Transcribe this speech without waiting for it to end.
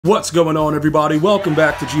What's going on, everybody? Welcome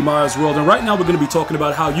back to GmiasWorld, and right now we're going to be talking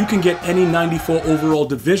about how you can get any 94 overall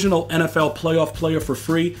divisional NFL playoff player for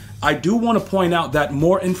free. I do want to point out that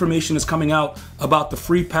more information is coming out about the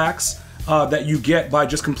free packs that you get by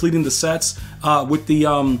just completing the sets with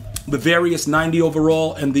the various 90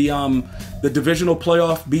 overall and the divisional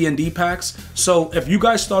playoff B&D packs. So if you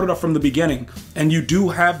guys started off from the beginning and you do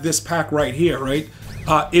have this pack right here, right?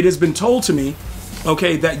 It has been told to me,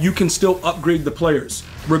 okay, that you can still upgrade the players.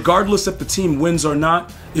 Regardless if the team wins or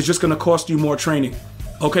not, it's just going to cost you more training.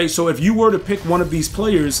 Okay, so if you were to pick one of these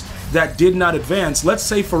players that did not advance, let's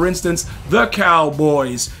say for instance, the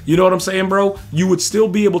Cowboys, you know what I'm saying, bro? You would still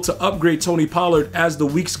be able to upgrade Tony Pollard as the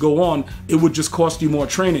weeks go on. It would just cost you more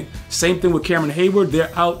training. Same thing with Cameron Hayward,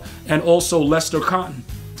 they're out, and also Lester Cotton.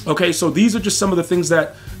 Okay, so these are just some of the things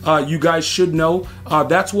that you guys should know.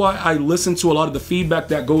 That's why I listen to a lot of the feedback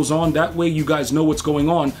that goes on. That way you guys know what's going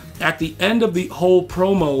on. At the end of the whole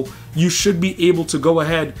promo, you should be able to go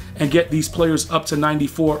ahead and get these players up to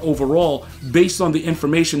 94 overall based on the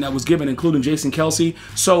information that was given, including Jason Kelce.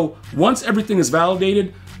 So once everything is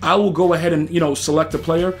validated, I will go ahead and, select a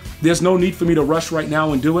player. There's no need for me to rush right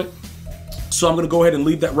now and do it. So I'm going to go ahead and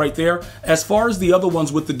leave that right there. As far as the other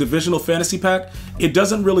ones with the divisional fantasy pack, it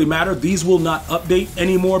doesn't really matter. These will not update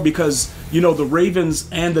anymore because, the Ravens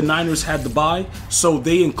and the Niners had the bye. So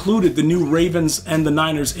they included the new Ravens and the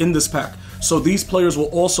Niners in this pack. So these players will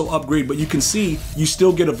also upgrade, but you can see you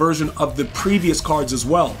still get a version of the previous cards as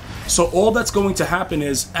well. So all that's going to happen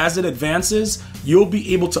is as it advances, you'll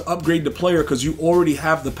be able to upgrade the player because you already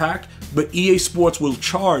have the pack, but EA Sports will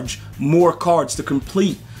charge more cards to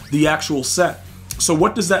complete the actual set. So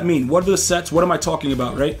what does that mean? What are the sets? What am I talking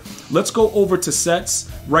about, right? Let's go over to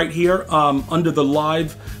sets right here under the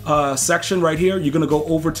live section right here. You're going to go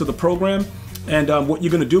over to the program, and what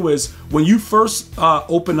you're going to do is when you first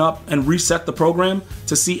open up and reset the program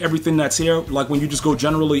to see everything that's here, like when you just go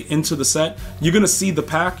generally into the set, you're going to see the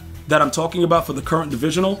pack that I'm talking about for the current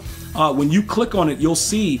divisional. When you click on it, you'll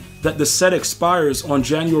see that the set expires on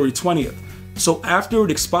January 20th. So after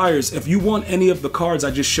it expires, if you want any of the cards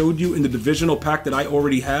I just showed you in the divisional pack that I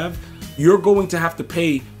already have, you're going to have to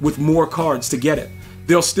pay with more cards to get it.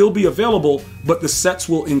 They'll still be available, but the sets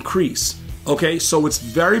will increase. Okay, so it's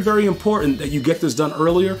very, very important that you get this done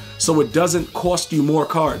earlier so it doesn't cost you more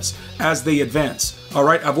cards as they advance. All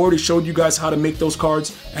right, I've already showed you guys how to make those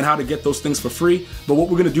cards and how to get those things for free. But what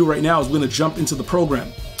we're going to do right now is we're going to jump into the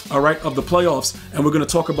program, all right, of the playoffs, and we're going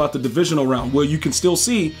to talk about the divisional round where you can still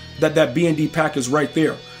see that that B&D pack is right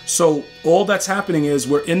there. So all that's happening is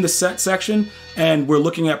we're in the set section and we're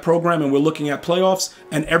looking at program and we're looking at playoffs,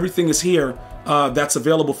 and everything is here that's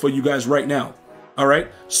available for you guys right now. All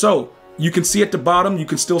right, so you can see at the bottom, you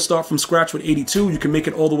can still start from scratch with 82. You can make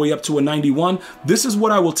it all the way up to a 91. This is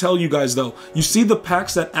what I will tell you guys though. You see the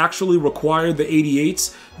packs that actually require the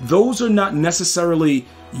 88s? Those are not necessarily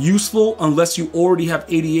useful unless you already have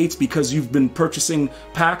 88s because you've been purchasing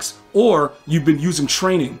packs or you've been using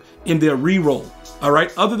training in their reroll. All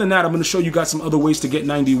right. Other than that, I'm going to show you guys some other ways to get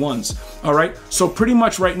 91s. All right. So pretty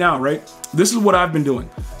much right now, right, this is what I've been doing.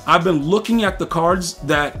 I've been looking at the cards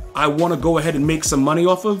that I want to go ahead and make some money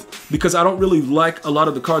off of because I don't really like a lot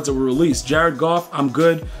of the cards that were released. Jared Goff, I'm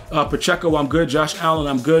good. Pacheco, I'm good. Josh Allen,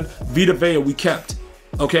 I'm good. Vita Vea, we kept.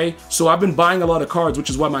 Okay, so I've been buying a lot of cards, which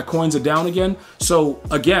is why my coins are down again. So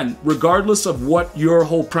again, regardless of what your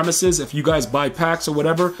whole premise is, if you guys buy packs or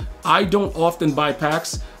whatever, I don't often buy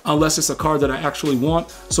packs unless it's a card that I actually want.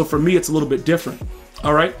 So for me, it's a little bit different.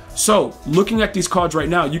 All right, so looking at these cards right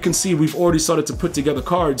now, you can see we've already started to put together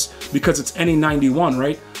cards because it's any 91,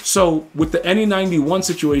 right? So with the any 91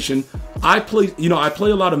 situation, I play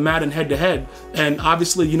a lot of Madden head-to-head, and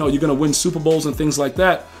obviously, you're going to win Super Bowls and things like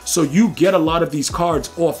that. So you get a lot of these cards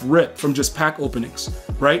off rip from just pack openings,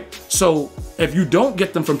 right? So if you don't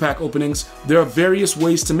get them from pack openings, there are various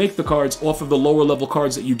ways to make the cards off of the lower level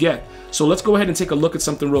cards that you get. So let's go ahead and take a look at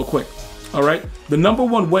something real quick. All right, the number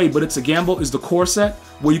one way, but it's a gamble, is the core set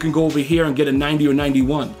where you can go over here and get a 90 or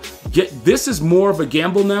 91. This is more of a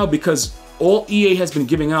gamble now because all EA has been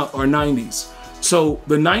giving out are 90s. So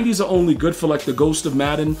the 90s are only good for like the Ghost of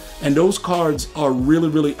Madden, and those cards are really,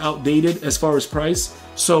 really outdated as far as price.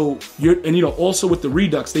 So also with the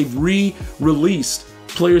Redux, they've re-released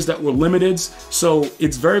players that were limiteds. So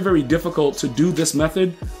it's very, very difficult to do this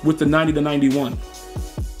method with the 90 to 91.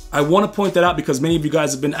 I want to point that out because many of you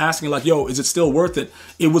guys have been asking like, yo, is it still worth it?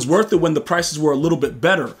 It was worth it when the prices were a little bit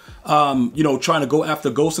better, trying to go after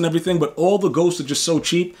ghosts and everything, but all the ghosts are just so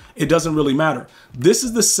cheap, it doesn't really matter. This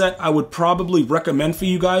is the set I would probably recommend for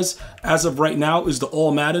you guys as of right now is the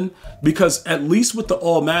All Madden, because at least with the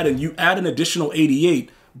All Madden, you add an additional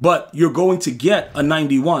 88, but you're going to get a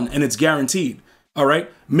 91 and it's guaranteed. All right.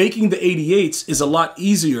 Making the 88s is a lot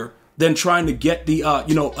easier than trying to get the,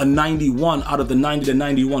 a 91 out of the 90 to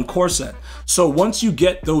 91 core set. So once you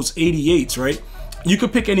get those 88s, right, you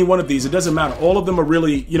could pick any one of these. It doesn't matter. All of them are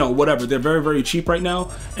really, whatever. They're very, very cheap right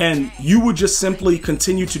now. And you would just simply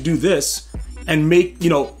continue to do this and make,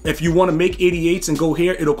 if you want to make 88s and go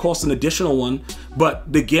here, it'll cost an additional one.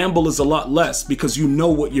 But the gamble is a lot less because you know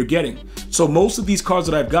what you're getting. So most of these cards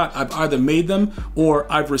that I've got, I've either made them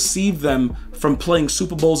or I've received them from playing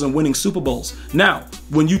Super Bowls and winning Super Bowls. Now,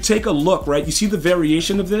 when you take a look, right, you see the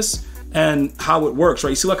variation of this and how it works,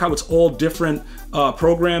 right? You see like how it's all different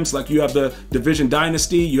programs, like you have the Division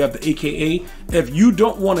Dynasty, you have the AKA. If you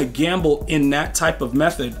don't want to gamble in that type of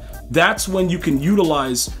method, that's when you can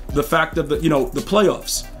utilize the fact of the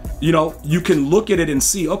playoffs. You can look at it and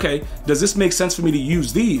see, okay, does this make sense for me to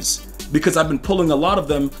use these? Because I've been pulling a lot of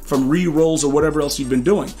them from re-rolls or whatever else you've been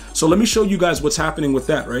doing. So let me show you guys what's happening with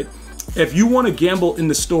that, right? If you want to gamble in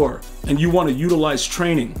the store and you want to utilize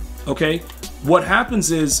training, okay, what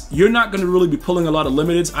happens is you're not going to really be pulling a lot of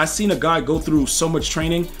limiteds. I've seen a guy go through so much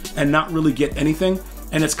training and not really get anything.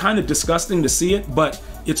 And it's kind of disgusting to see it, but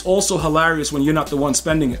it's also hilarious when you're not the one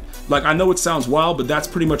spending it. Like, I know it sounds wild, but that's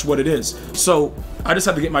pretty much what it is. So I just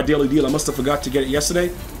had to get my daily deal. I must have forgot to get it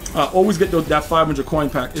yesterday. Always get that 500 coin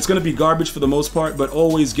pack. It's going to be garbage for the most part, but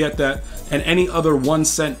always get that and any other 1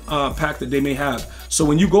 cent pack that they may have. So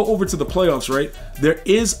when you go over to the playoffs, right, there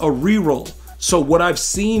is a re-roll. So what I've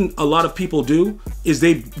seen a lot of people do is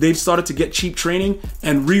they've started to get cheap training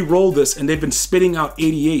and re-roll this, and they've been spitting out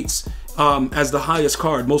 88s as the highest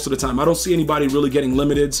card most of the time. I don't see anybody really getting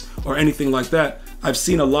limiteds or anything like that. I've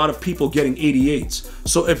seen a lot of people getting 88s.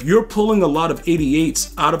 So if you're pulling a lot of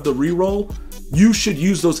 88s out of the re-roll, you should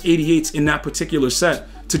use those 88s in that particular set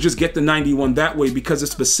to just get the 91 that way, because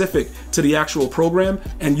it's specific to the actual program,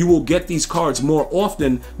 and you will get these cards more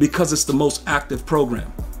often because it's the most active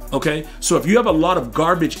program. Okay, so if you have a lot of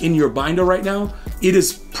garbage in your binder right now, it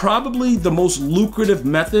is probably the most lucrative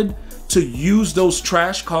method to use those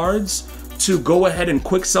trash cards to go ahead and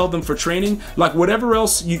quick sell them for training. Like whatever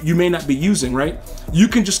else you may not be using, right? You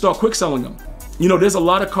can just start quick selling them. There's a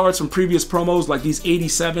lot of cards from previous promos, like these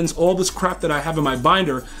 87s, all this crap that I have in my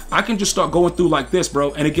binder. I can just start going through like this,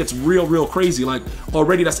 bro, and it gets real crazy. Like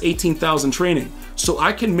already that's 18,000 training. So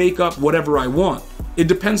I can make up whatever I want. It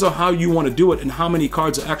depends on how you want to do it and how many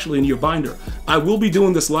cards are actually in your binder. I will be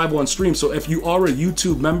doing this live on stream, so if you are a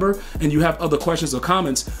YouTube member and you have other questions or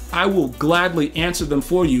comments, I will gladly answer them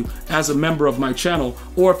for you as a member of my channel,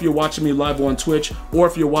 or if you're watching me live on Twitch, or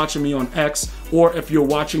if you're watching me on X, or if you're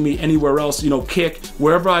watching me anywhere else, Kick,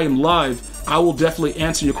 wherever I am live, I will definitely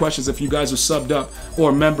answer your questions if you guys are subbed up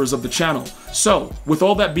or members of the channel. So, with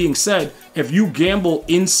all that being said, if you gamble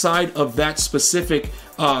inside of that specific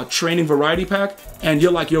training variety pack and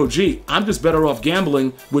you're like, yo, gee, I'm just better off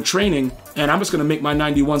gambling with training and I'm just gonna make my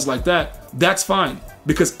 91s like that, that's fine.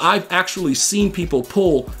 Because I've actually seen people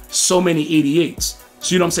pull so many 88s.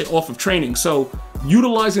 So you know what I'm saying, off of training. So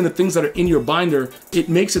utilizing the things that are in your binder, it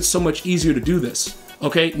makes it so much easier to do this.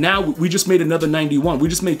 Okay, now we just made another 91. We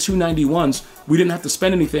just made 2 91s. We didn't have to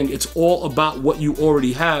spend anything. It's all about what you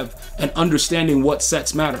already have and understanding what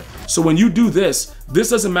sets matter. So when you do this, this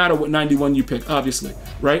doesn't matter what 91 you pick, obviously,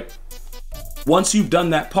 right? Once you've done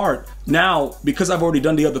that part, now, because I've already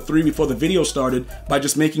done the other 3 before the video started by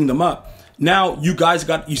just making them up, now you guys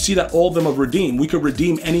you see that all of them are redeemed. We could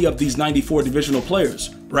redeem any of these 94 divisional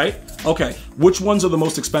players, right? Okay, which ones are the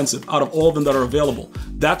most expensive out of all of them that are available?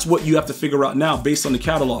 That's what you have to figure out now based on the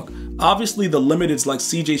catalog. Obviously the limiteds like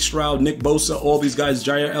CJ Stroud, Nick Bosa, all these guys,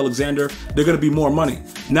 Jair Alexander, they're gonna be more money.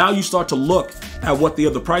 Now you start to look at what the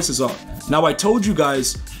other prices are. Now I told you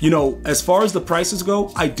guys, as far as the prices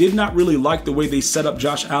go, I did not really like the way they set up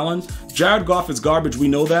Josh Allen. Jared Goff is garbage, we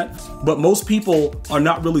know that, but most people are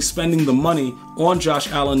not really spending the money on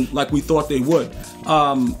Josh Allen like we thought they would.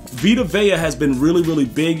 Vita Vea has been really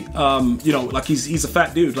big. Like he's a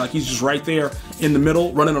fat dude, like he's just right there in the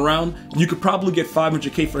middle running around. You could probably get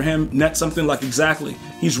 500K for him, net something like exactly.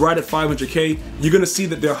 He's right at 500K. You're gonna see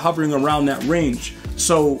that they're hovering around that range.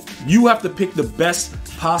 So you have to pick the best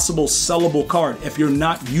possible sellable card if you're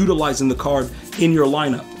not utilizing the card in your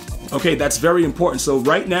lineup. Okay, that's very important. So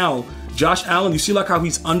right now, Josh Allen, you see like how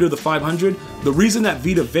he's under the 500? The reason that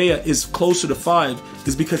Vita Vea is closer to 5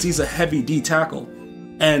 is because he's a heavy D tackle.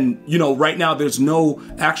 And, right now there's no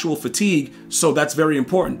actual fatigue, so that's very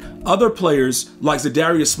important. Other players like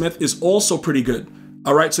Zadarius Smith is also pretty good.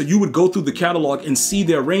 All right, so you would go through the catalog and see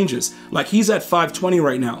their ranges. Like he's at 520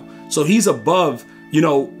 right now. So he's above you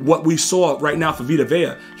know, what we saw right now for Vita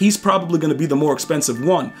Vea, he's probably going to be the more expensive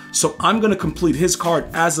one. So I'm going to complete his card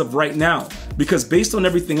as of right now, because based on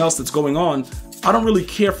everything else that's going on, I don't really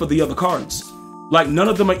care for the other cards. Like, none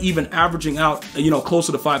of them are even averaging out, you know,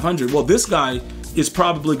 closer to 500. Well, this guy is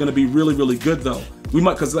probably going to be really, really good though. We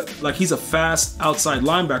might, because like he's a fast outside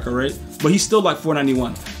linebacker, right? But he's still like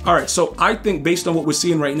 491. All right, so I think based on what we're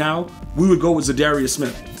seeing right now, we would go with Zadarius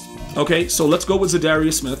Smith. Okay, so let's go with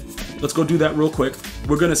Zadarius Smith. Let's go do that real quick.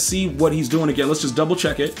 We're gonna see what he's doing again. Let's just double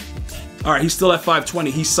check it. All right, he's still at 520.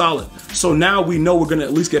 He's solid. So now we know we're gonna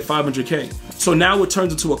at least get 500K. So now it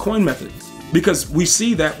turns into a coin method, because we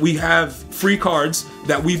see that we have free cards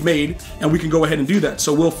that we've made, and we can go ahead and do that.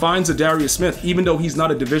 So we'll find Zadarius Smith, even though he's not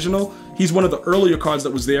a divisional, he's one of the earlier cards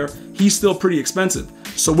that was there, he's still pretty expensive.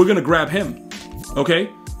 So we're gonna grab him, okay?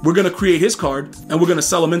 We're gonna create his card, and we're gonna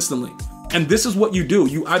sell him instantly. And this is what you do.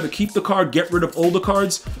 You either keep the card, get rid of older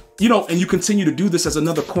cards, you know, and you continue to do this as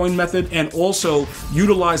another coin method, and also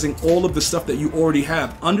utilizing all of the stuff that you already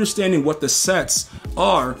have, understanding what the sets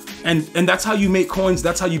are, and that's how you make coins,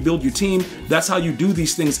 that's how you build your team, that's how you do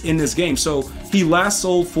these things in this game. So he last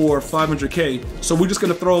sold for 500K, so we're just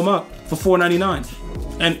gonna throw him up for 499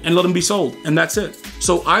 and let him be sold, and that's it.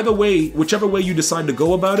 So either way, whichever way you decide to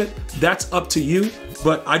go about it, that's up to you.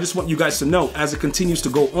 But I just want you guys to know, as it continues to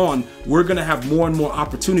go on, we're gonna have more and more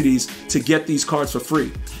opportunities to get these cards for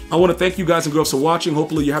free. I wanna thank you guys and girls for watching.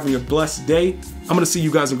 Hopefully you're having a blessed day. I'm gonna see you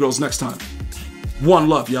guys and girls next time. One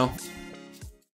love, y'all.